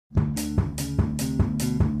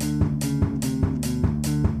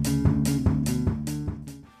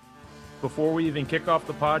before we even kick off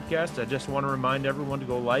the podcast, I just want to remind everyone to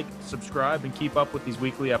go like, subscribe, and keep up with these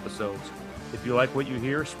weekly episodes. If you like what you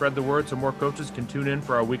hear, spread the word so more coaches can tune in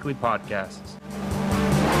for our weekly podcasts.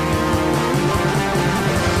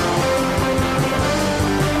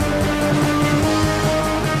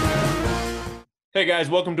 Hey guys,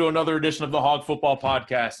 welcome to another edition of the Hog Football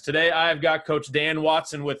Podcast. Today I've got Coach Dan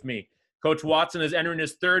Watson with me. Coach Watson is entering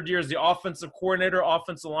his third year as the offensive coordinator,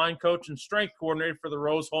 offensive line coach, and strength coordinator for the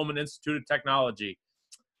Rose-Hulman Institute of Technology.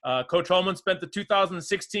 Coach Hulman spent the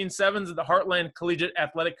 2016 Sevens at the Heartland Collegiate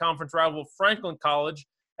Athletic Conference rival Franklin College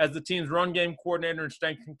as the team's run game coordinator and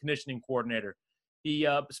strength and conditioning coordinator. He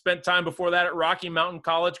spent time before that at Rocky Mountain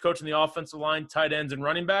College coaching the offensive line, tight ends, and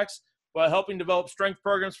running backs while helping develop strength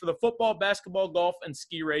programs for the football, basketball, golf, and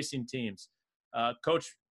ski racing teams.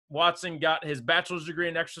 Coach Watson got his bachelor's degree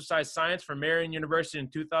in exercise science from Marian University in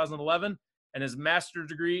 2011 and his master's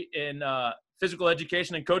degree in physical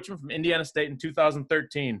education and coaching from Indiana State in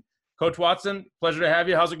 2013. Coach Watson, pleasure to have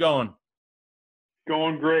you. How's it going?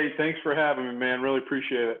 Going great. Thanks for having me, man. Really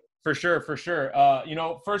appreciate it. For sure.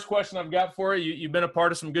 First question I've got for you. You've been a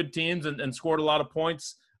part of some good teams and scored a lot of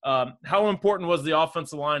points. How important was the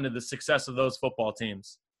offensive line to the success of those football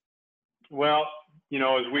teams? Well,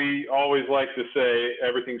 as we always like to say,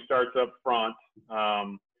 everything starts up front.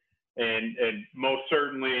 And most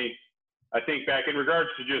certainly, I think back in regards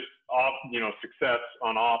to just success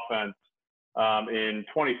on offense, in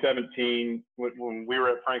 2017, when we were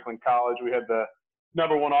at Franklin College, we had the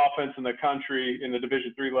number one offense in the country in the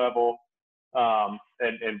Division III level. And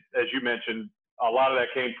as you mentioned, a lot of that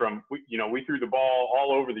came from, we threw the ball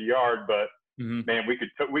all over the yard, but man, we could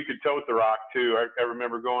tote the rock too. I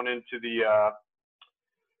remember going into the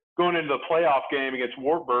playoff game against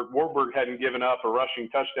Wartburg. Wartburg hadn't given up a rushing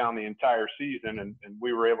touchdown the entire season, and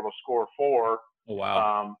we were able to score 4. Oh,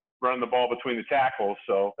 wow. Running the ball between the tackles.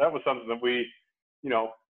 So that was something that we,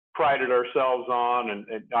 prided ourselves on, and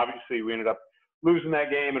obviously we ended up losing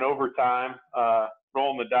that game in overtime,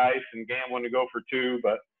 rolling the dice and gambling to go for 2,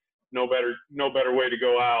 but no better way to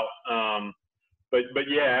go out. But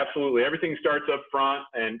yeah, absolutely. Everything starts up front,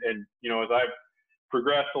 and as I've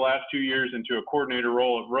progressed the last 2 years into a coordinator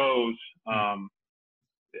role at Rose,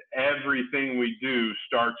 everything we do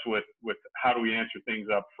starts with how do we answer things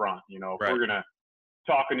up front. If right. We're going to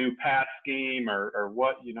talk a new pass scheme or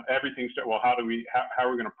what, everything starts, well, how are we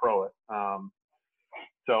going to pro it?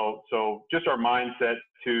 So just our mindset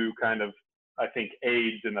to kind of, I think,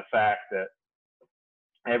 aids in the fact that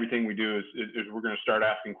everything we do is we're going to start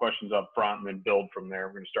asking questions up front and then build from there.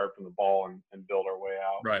 We're going to start from the ball and build our way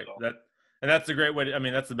out. Right. So. That's a great way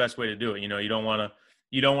that's the best way to do it. You don't want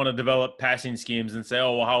to develop passing schemes and say,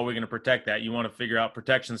 oh, well, how are we going to protect that? You want to figure out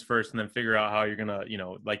protections first and then figure out how you're going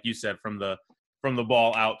to, like you said, from the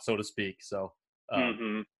ball out, so to speak. So,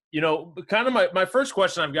 kind of my first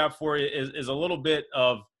question I've got for you is a little bit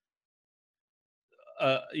of,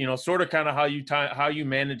 sort of kind of how you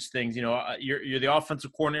manage things. You're the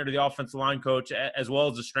offensive coordinator, the offensive line coach, as well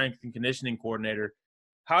as the strength and conditioning coordinator.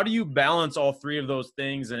 How do you balance all three of those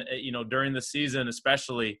things, and during the season,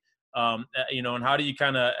 especially, and how do you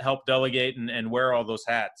kind of help delegate and wear all those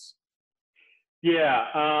hats? Yeah,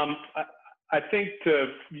 I think to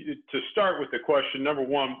start with the question, number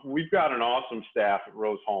one, we've got an awesome staff at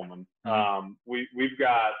Rose-Hulman. We've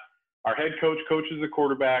got our head coach coaches the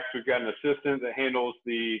quarterbacks. We've got an assistant that handles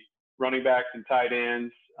the running backs and tight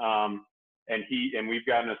ends, and we've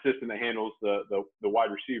got an assistant that handles the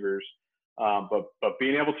wide receivers. But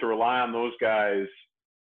being able to rely on those guys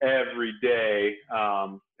every day,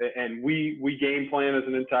 and we game plan as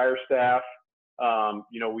an entire staff.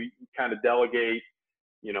 We kind of delegate.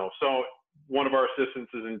 So one of our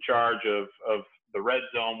assistants is in charge of the red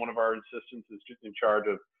zone. One of our assistants is just in charge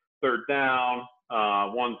of third down.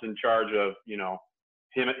 One's in charge of,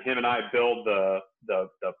 him and I build the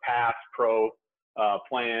pass pro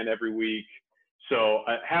plan every week. So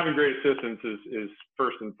having great assistants is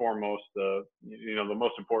first and foremost the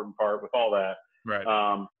most important part with all that. Right.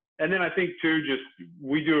 And then I think too, just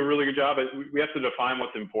we do a really good job. We have to define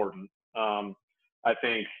what's important. I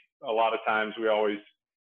think a lot of times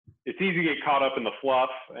it's easy to get caught up in the fluff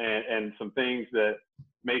and some things that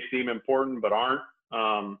may seem important but aren't.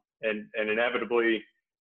 And inevitably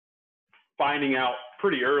finding out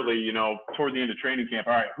pretty early, toward the end of training camp,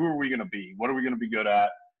 all right, who are we going to be? What are we going to be good at?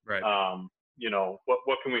 Right.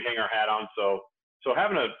 What can we hang our hat on? So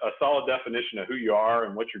having a solid definition of who you are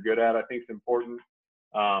and what you're good at, I think is important,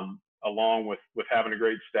 along with having a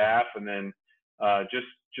great staff. And then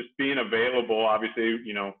just being available, obviously,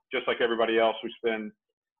 just like everybody else, we spend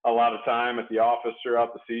a lot of time at the office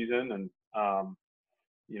throughout the season and,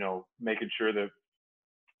 making sure that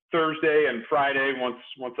Thursday and Friday, once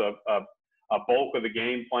a bulk of the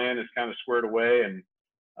game plan is kind of squared away, and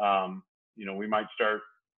we might start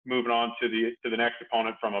moving on to the next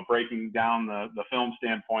opponent from a breaking down the film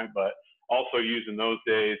standpoint, but also using those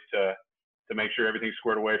days to make sure everything's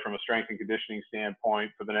squared away from a strength and conditioning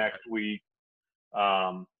standpoint for the next week,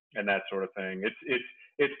 and that sort of thing.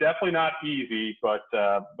 It's definitely not easy, but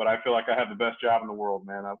I feel like I have the best job in the world,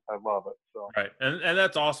 man. I love it. So right, and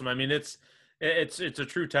that's awesome. I mean, it's a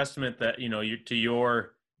true testament that to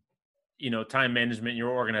your time management,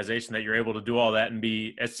 your organization, that you're able to do all that and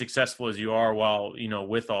be as successful as you are while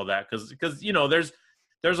with all that, because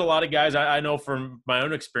there's a lot of guys I know from my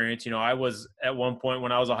own experience. I was at one point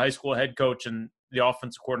when I was a high school head coach and the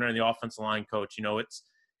offensive coordinator and the offensive line coach.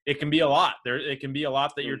 It can be a lot. It can be a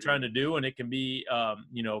lot that you're trying to do, and it can be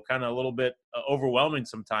kind of a little bit overwhelming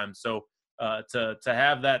sometimes. So to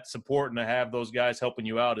have that support and to have those guys helping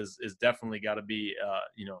you out is definitely got to be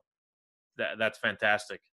that's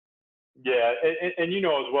fantastic. Yeah, and as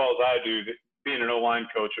well as I do, that being an O-line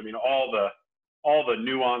coach, I mean, all the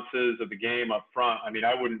nuances of the game up front. I mean,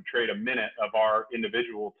 I wouldn't trade a minute of our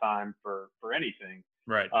individual time for anything.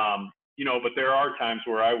 Right. But there are times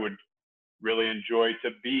where I would really enjoy to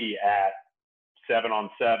be at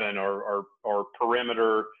 7-on-7 or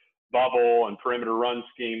perimeter bubble and perimeter run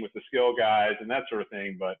scheme with the skill guys and that sort of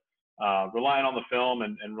thing. But relying on the film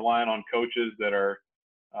and relying on coaches that are,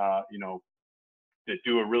 that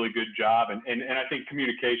do a really good job. And I think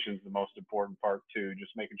communication is the most important part too,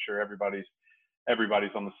 just making sure everybody's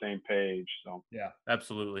on the same page. So yeah,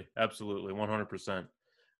 absolutely. 100%.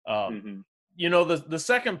 The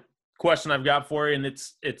second question I've got for you, and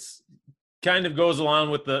it's kind of goes along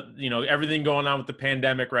with the, everything going on with the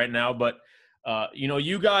pandemic right now, but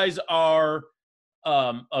you guys are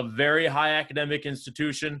a very high academic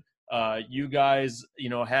institution. You guys,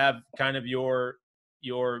 have kind of your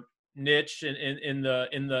niche in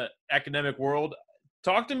the academic world.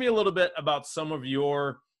 Talk to me a little bit about some of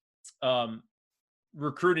your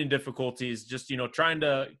recruiting difficulties, just trying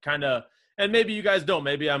to kind of, and maybe you guys don't,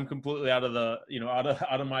 maybe I'm completely out of the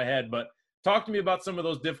out of my head, but talk to me about some of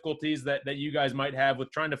those difficulties that you guys might have with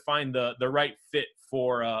trying to find the right fit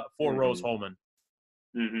for Rose-Hulman.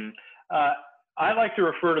 I like to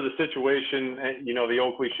refer to the situation, the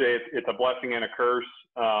old cliche, it's a blessing and a curse.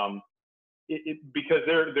 Because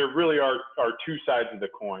there really are two sides of the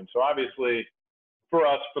coin. So obviously, for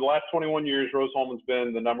us, for the last 21 years, Rose-Hulman's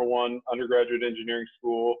been the #1 undergraduate engineering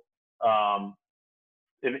school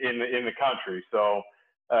in the country. So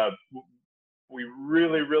we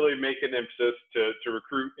really, really make an emphasis to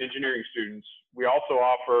recruit engineering students. We also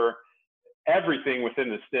offer everything within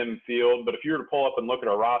the STEM field. But if you were to pull up and look at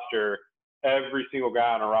our roster, every single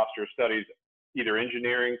guy on our roster studies either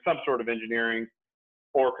engineering, some sort of engineering,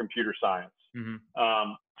 or computer science.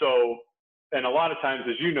 And a lot of times,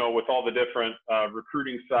 as you know, with all the different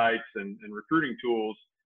recruiting sites and recruiting tools,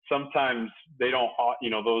 sometimes they don't,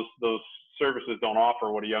 those services don't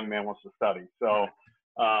offer what a young man wants to study. So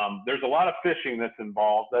there's a lot of fishing that's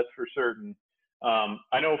involved, that's for certain.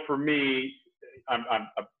 I know for me, I'm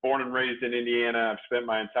born and raised in Indiana. I've spent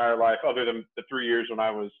my entire life, other than the 3 years when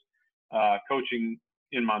I was coaching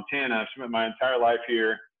in Montana, I've spent my entire life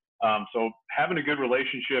here. So having a good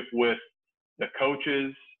relationship with the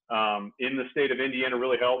coaches in the state of Indiana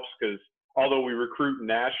really helps, because although we recruit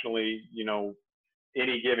nationally,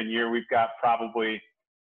 any given year we've got probably,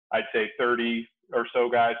 I'd say 30 or so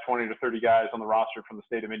guys, 20 to 30 guys on the roster from the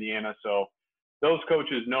state of Indiana. So those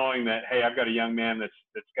coaches knowing that, hey, I've got a young man that's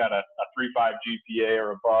got a 3.5 GPA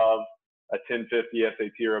or above, a 1050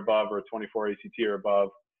 SAT or above, or a 24 ACT or above,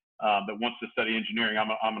 that wants to study engineering, I'm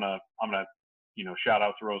gonna shout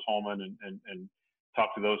out to Rose-Hulman and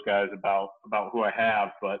talk to those guys about who I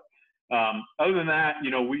have. But other than that,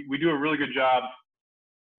 we do a really good job,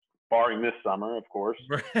 barring this summer, of course,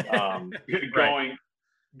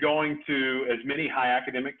 going to as many high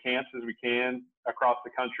academic camps as we can across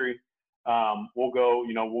the country. We'll go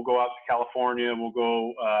out to California, we'll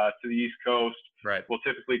go to the East Coast. Right. We'll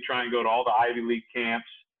typically try and go to all the Ivy League camps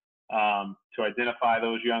to identify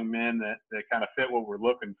those young men that kind of fit what we're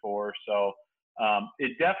looking for. So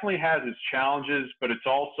it definitely has its challenges, but it's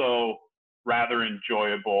also rather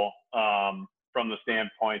enjoyable from the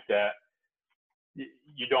standpoint that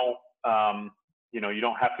you don't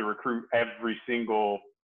have to recruit every single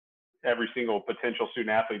potential student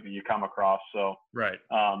athlete that you come across. So right.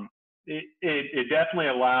 It definitely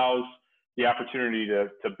allows the opportunity to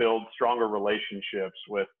build stronger relationships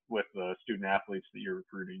with the student athletes that you're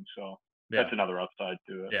recruiting. So that's another upside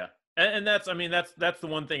to it. Yeah. And that's the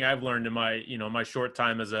one thing I've learned in my, my short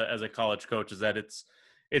time as a college coach, is that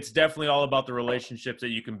it's definitely all about the relationships that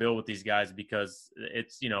you can build with these guys, because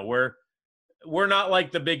it's, we're not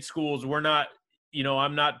like the big schools. We're not,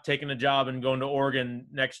 I'm not taking a job and going to Oregon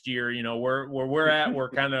next year. Where we're at,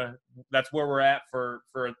 that's where we're at for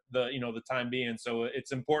the, the time being. So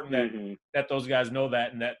it's important that those guys know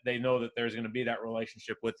that, and that they know that there's going to be that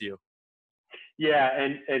relationship with you. Yeah.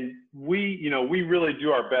 And we really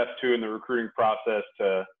do our best too in the recruiting process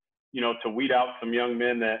to weed out some young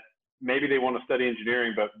men that maybe they want to study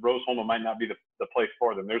engineering, but Rose-Hulman might not be the place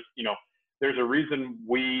for them. There's a reason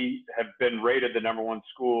we have been rated the #1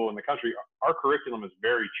 school in the country. Our curriculum is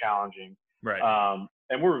very challenging. Right.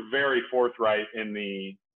 And we're very forthright in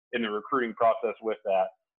the recruiting process with that.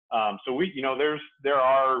 So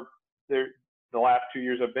the last 2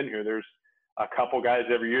 years I've been here, there's a couple guys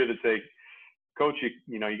every year that say, Coach,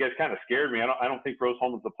 you guys kind of scared me. I don't think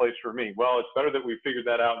Rose-Hulman's the place for me. Well, it's better that we figured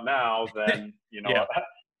that out now than, Yeah.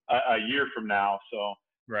 a year from now. So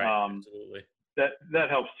right. Absolutely. That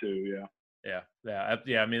helps too. Yeah.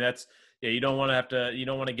 I mean, you don't want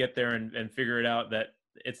to get there and figure it out that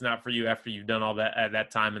it's not for you after you've done all that at that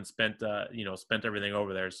time and spent everything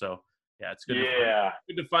over there. So yeah, it's good.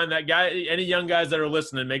 Good to find that guy. Any young guys that are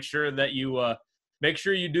listening, make sure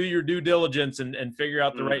you do your due diligence and figure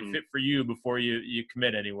out the right fit for you before you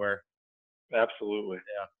commit anywhere. Absolutely.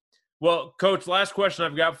 Yeah. Well, Coach, last question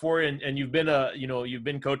I've got for you, and you've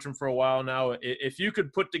been coaching for a while now. If you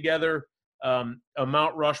could put together a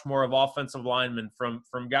Mount Rushmore of offensive linemen from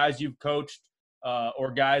guys you've coached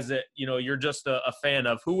or guys that you're just a fan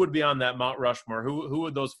of, who would be on that Mount Rushmore? Who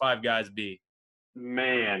would those 5 guys be?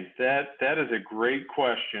 Man, that is a great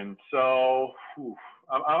question. So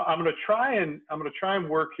I'm going to try and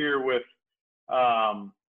work here with the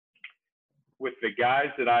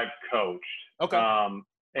guys that I've coached. Okay.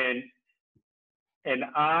 And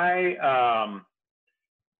I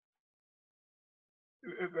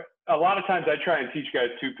a lot of times I try and teach guys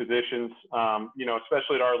 2 positions,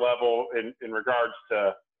 especially at our level in regards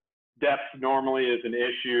to depth normally is an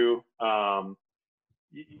issue.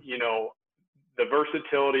 The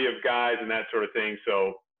versatility of guys and that sort of thing.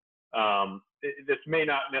 So this may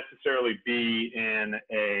not necessarily be in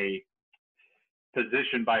a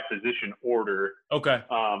position by position order. Okay.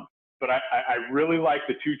 But I really like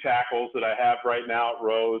the 2 tackles that I have right now at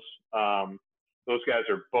Rose. Those guys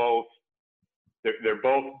are both they're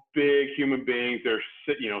both big human beings. They're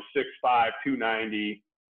 6'5", 290.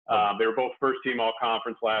 They were both first team all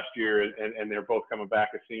conference last year, and they're both coming back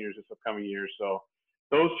as seniors this upcoming year. So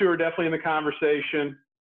those 2 are definitely in the conversation.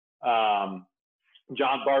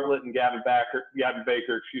 John Bartlett and Gavin Baker,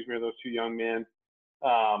 are those 2 young men.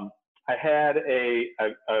 I had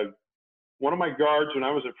one of my guards when I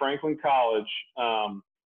was at Franklin College.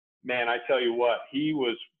 Man, I tell you what, he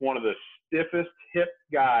was one of the stiffest hip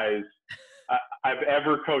guys I've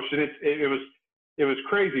ever coached, and it was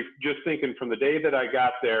crazy just thinking from the day that I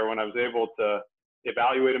got there when I was able to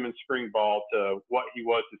evaluate him in spring ball to what he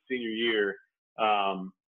was his senior year.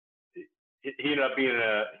 He ended up being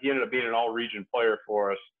an all-region player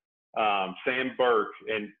for us. Sam Burke,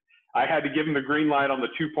 and I had to give him the green light on the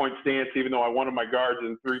 2-point stance, even though I wanted my guards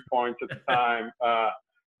in 3 points at the time.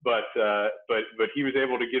 But he was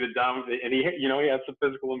able to get it done, and he had some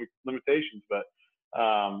physical limitations, but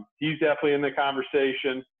he's definitely in the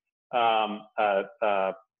conversation.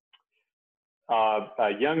 A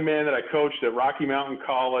young man that I coached at Rocky Mountain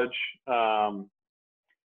College,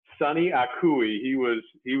 Sonny Akui. He was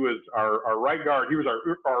our right guard. He was our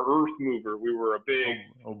earth mover. We were a big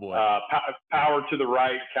power to the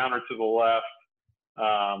right, counter to the left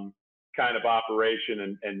kind of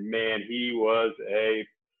operation. And man, he was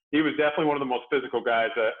definitely one of the most physical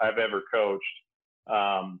guys I've ever coached.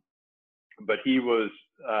 But he was,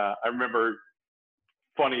 I remember,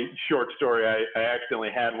 funny short story. I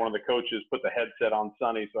accidentally had one of the coaches put the headset on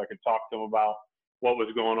Sonny so I could talk to him about what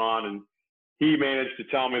was going on. And he managed to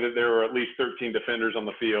tell me that there were at least 13 defenders on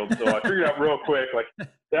the field. So I figured out real quick, like,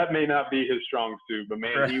 that may not be his strong suit, but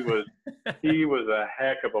man, he was a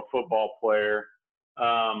heck of a football player.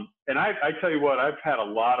 And I tell you what, I've had a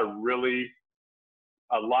lot of really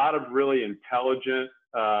intelligent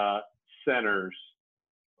centers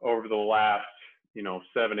over the last,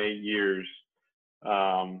 7-8 years.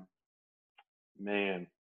 Man,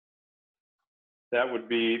 that would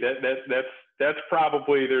be that's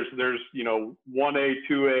probably there's 1A,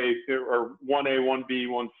 2A, or 1A, 1B,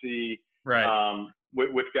 1C, right.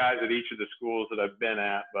 With guys at each of the schools that I've been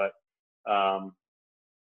at. But a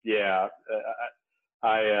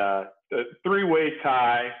 3-way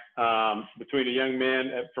tie between a young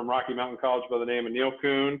man from Rocky Mountain College by the name of Neil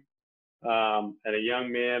Kuhn and a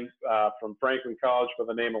young man from Franklin College by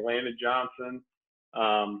the name of Landon Johnson.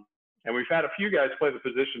 And we've had a few guys play the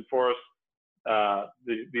position for us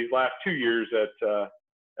these last 2 years at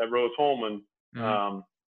Rose-Hulman. Mm-hmm.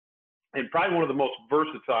 And probably one of the most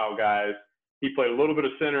versatile guys. He played a little bit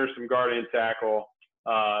of center, some guard and tackle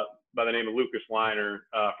by the name of Lucas Liner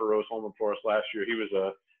for Rose-Hulman for us last year. He was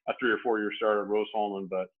a 3 or 4 year starter at Rose-Hulman,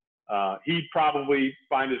 but he'd probably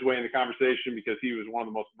find his way in the conversation because he was one of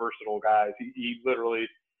the most versatile guys. He literally,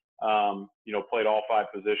 played all 5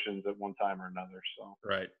 positions at one time or another. So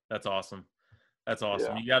right, that's awesome. That's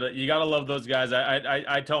awesome. Yeah. You gotta love those guys.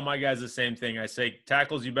 I tell my guys the same thing. I say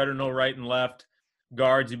tackles, you better know right and left.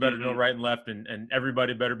 Guards, you better know right and left, and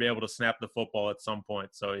everybody better be able to snap the football at some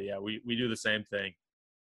point. So yeah, we do the same thing.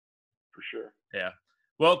 For sure. Yeah.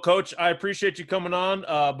 Well, Coach, I appreciate you coming on.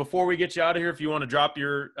 Before we get you out of here, if you want to drop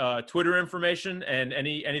your Twitter information and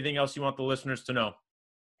anything else you want the listeners to know.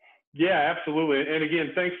 Yeah, absolutely. And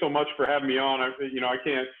again, thanks so much for having me on. I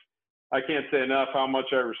can't say enough how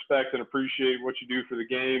much I respect and appreciate what you do for the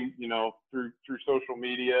game. Through social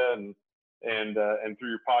media and through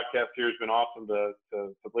your podcast here. It's been awesome to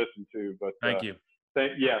listen to. But thank you.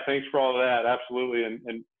 Thanks for all of that. Absolutely.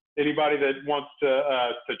 And anybody that wants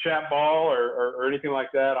to chat ball or anything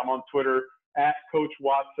like that, I'm on Twitter at Coach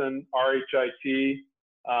Watson, RHIT.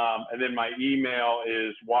 And then my email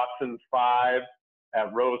is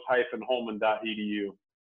watson5@rose-hulman.edu.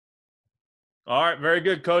 All right. Very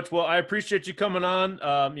good, Coach. Well, I appreciate you coming on.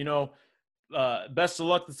 Best of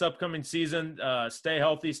luck this upcoming season. Stay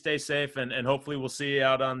healthy, stay safe, and hopefully we'll see you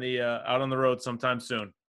out on the road sometime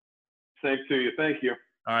soon. Same to you. Thank you.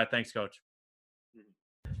 All right. Thanks, Coach.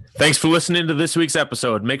 Thanks for listening to this week's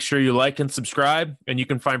episode. Make sure you like and subscribe, and you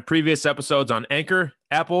can find previous episodes on Anchor,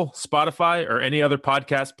 Apple, Spotify, or any other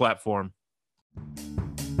podcast platform.